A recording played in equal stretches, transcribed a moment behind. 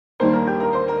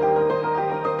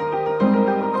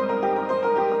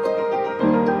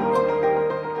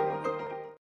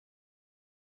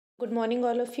Good morning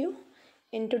all of you.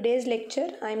 In today's lecture,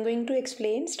 I am going to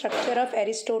explain structure of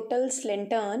Aristotle's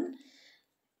lantern,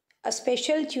 a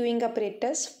special chewing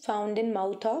apparatus found in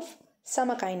mouth of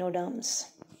some echinoderms.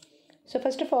 So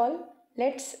first of all,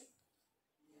 let's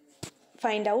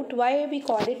find out why we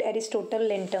call it Aristotle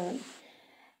lantern.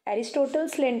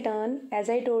 Aristotle's lantern, as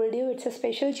I told you, it's a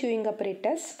special chewing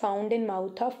apparatus found in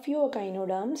mouth of few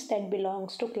echinoderms that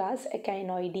belongs to class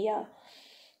Echinoidea,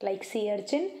 like sea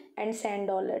urchin and sand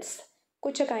dollars.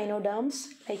 कुछ echinoderms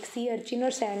like sea urchin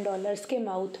और sand dollars के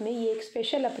mouth में ये एक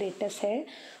special apparatus है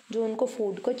जो उनको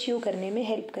food को च्यू करने में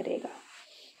हेल्प करेगा.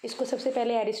 इसको सबसे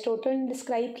पहले एरिस्टोटल ने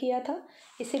डिस्क्राइब किया था,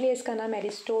 इसीलिए इसका नाम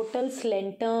एरिस्टोटल्स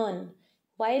लेंटर्न.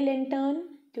 Y lantern?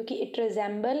 क्योंकि इट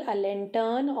रिजेंबल अ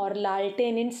लेंटर्न और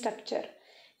लालटेन इन स्ट्रक्चर.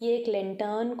 ये एक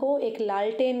लेंटर्न को, एक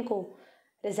लालटेन को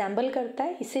रिजेंबल करता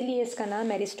है, इसीलिए इसका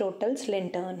नाम एरिस्टोटल्स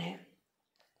लेंटर्न है.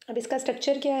 अब इसका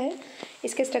स्ट्रक्चर क्या है?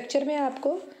 इसके स्ट्रक्चर में आपको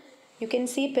you can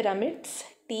see pyramids,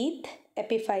 teeth,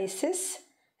 epiphysis,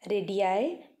 radii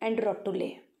and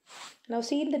रोटुले. Now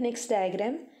see in the next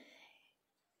diagram.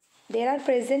 There are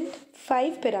present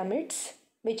 5 pyramids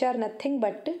which are nothing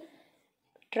but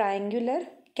triangular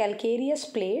calcareous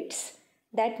plates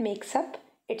that makes up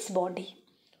its body.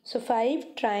 So 5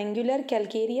 triangular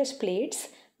calcareous plates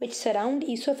which surround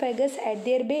esophagus at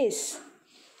their base.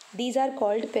 These are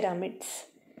called pyramids.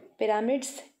 Pyramids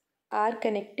are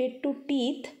connected to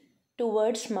teeth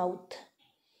towards mouth.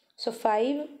 So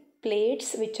 5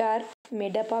 plates which are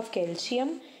made up of calcium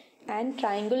and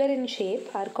triangular in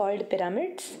shape are called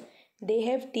pyramids. They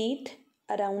have teeth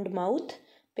around mouth.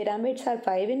 Pyramids are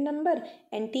 5 in number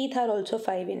and teeth are also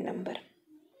 5 in number.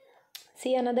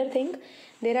 See another thing.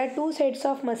 There are 2 sets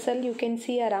of muscle you can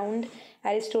see around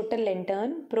Aristotle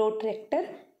lantern, protractor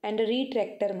and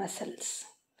retractor muscles.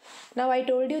 Now I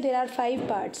told you there are 5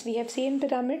 parts. We have seen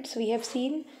pyramids, we have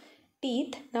seen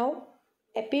teeth. Now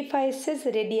epiphysis,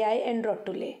 radii and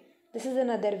rotulae. This is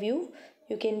another view.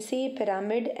 You can see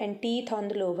pyramid and teeth on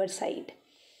the lower side.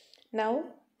 Now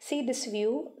see this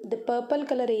view. The purple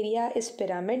color area is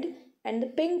pyramid and the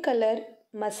pink color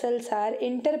muscles are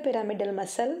interpyramidal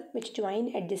muscle which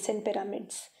join adjacent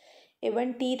pyramids.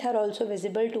 Even teeth are also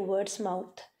visible towards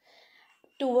mouth.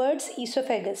 Towards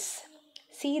esophagus,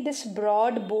 see this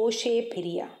broad bow shape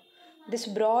area. This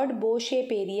broad bow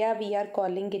shape area we are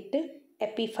calling it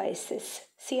epiphysis.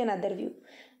 See another view.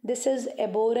 This is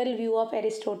arboreal view of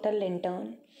Aristotle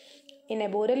lantern. In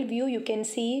arboreal view you can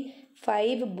see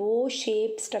 5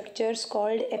 bow-shaped structures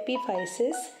called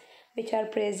epiphyses which are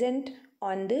present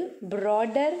on the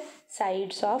broader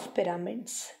sides of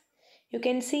pyramids. You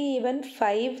can see even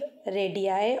 5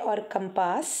 radii or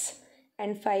compass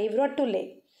and 5 rotulae.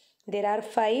 There are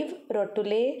 5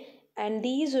 rotulae and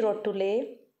these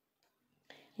rotulae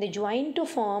they join to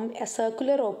form a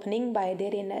circular opening by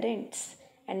their inner ends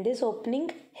and this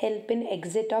opening help in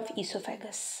exit of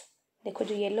esophagus. देखो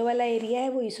जो yellow वाला area है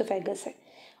वो esophagus है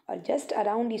और just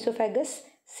around esophagus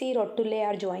see rotulae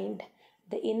are joined.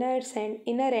 The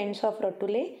inner ends of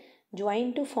rotulae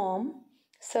join to form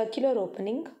circular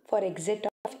opening for exit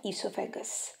of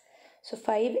esophagus. So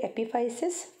 5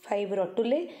 epiphyses, 5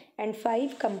 rotulae and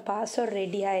 5 compass or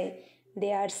radii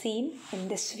they are seen in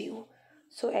this view.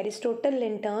 So Aristotle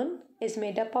lantern is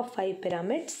made up of 5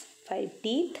 pyramids, 5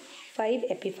 teeth, 5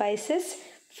 epiphyses,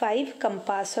 5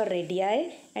 compass or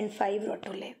radii and 5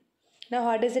 rotulae. Now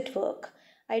how does it work?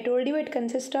 I told you it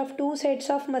consists of 2 sets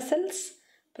of muscles,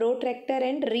 protractor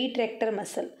and retractor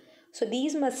muscle. So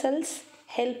these muscles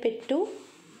help it to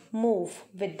move.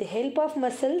 With the help of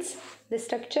muscles, the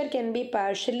structure can be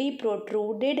partially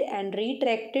protruded and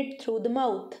retracted through the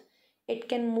mouth. It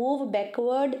can move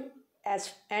backward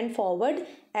and forward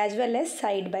as well as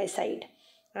side by side.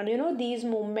 And you know these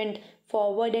movement,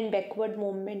 forward and backward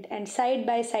movement and side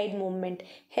by side movement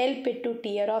help it to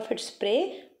tear off its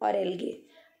prey or algae.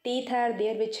 Teeth are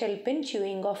there which help in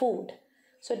chewing of food.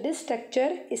 So this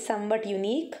structure is somewhat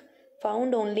unique,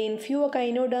 found only in few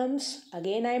echinoderms.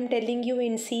 Again I am telling you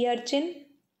in sea urchin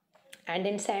and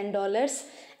in sand dollars,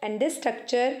 and this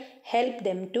structure help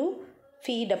them to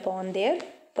feed upon their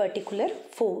particular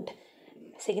food.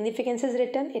 Significance is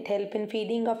written. It help in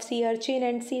feeding of sea urchin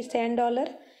and sand dollar.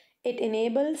 It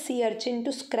enables sea urchin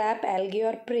to scrap algae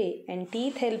or prey, and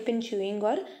teeth help in chewing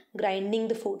or grinding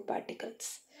the food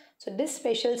particles. So this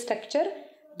special structure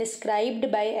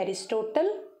described by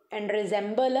Aristotle and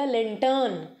resemble a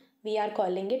lantern. We are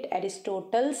calling it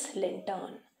Aristotle's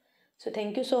lantern. So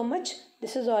thank you so much.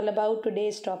 This is all about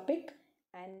today's topic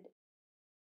and